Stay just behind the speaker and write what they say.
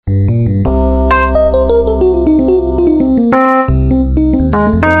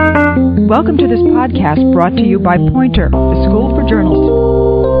Welcome to this podcast brought to you by Poynter, the School for Journalism.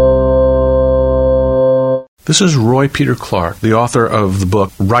 This is Roy Peter Clark, the author of the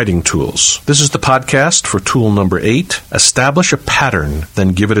book Writing Tools. This is the podcast for tool number 8. Establish a pattern, then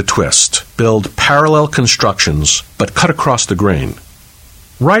give it a twist. Build parallel constructions, but cut across the grain.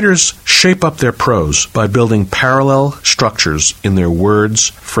 Writers shape up their prose by building parallel structures in their words,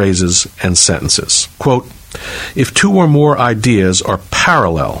 phrases, and sentences. Quote, "If two or more ideas are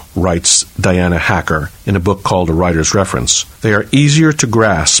parallel," writes Diana Hacker in a book called A Writer's Reference, "they are easier to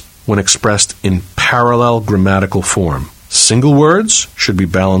grasp when expressed in parallel grammatical form. Single words should be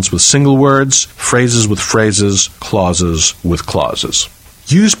balanced with single words, phrases with phrases, clauses with clauses."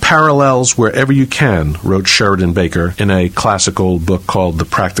 "Use parallels wherever you can," wrote Sheridan Baker in a classical book called The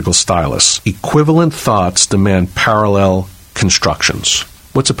Practical Stylist. "Equivalent thoughts demand parallel constructions."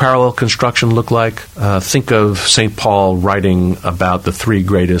 What's a parallel construction look like? Think of St. Paul writing about the three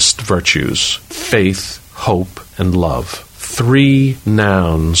greatest virtues: faith, hope, and love. Three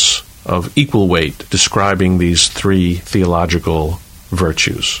nouns of equal weight describing these three theological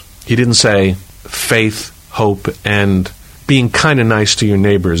virtues. He didn't say faith, hope, and being kind of nice to your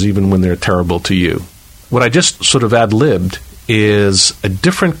neighbors even when they're terrible to you. What I just sort of ad-libbed is a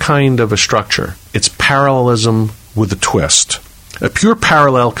different kind of a structure. It's parallelism with a twist. A pure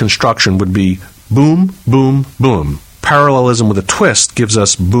parallel construction would be boom, boom, boom. Parallelism with a twist gives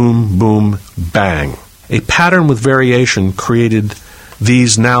us boom, boom, bang. A pattern with variation created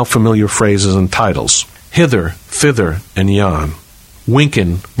these now familiar phrases and titles: hither, thither, and yon,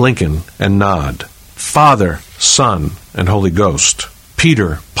 winkin', blinkin', and nod, Father, Son, and Holy Ghost,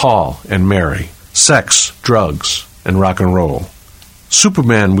 Peter, Paul, and Mary, sex, drugs, and rock and roll.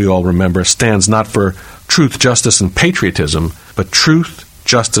 Superman, we all remember, stands not for truth, justice, and patriotism, but truth,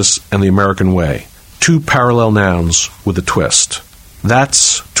 justice, and the American way. Two parallel nouns with a twist.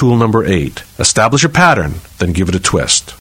 That's tool number 8. Establish a pattern, then give it a twist.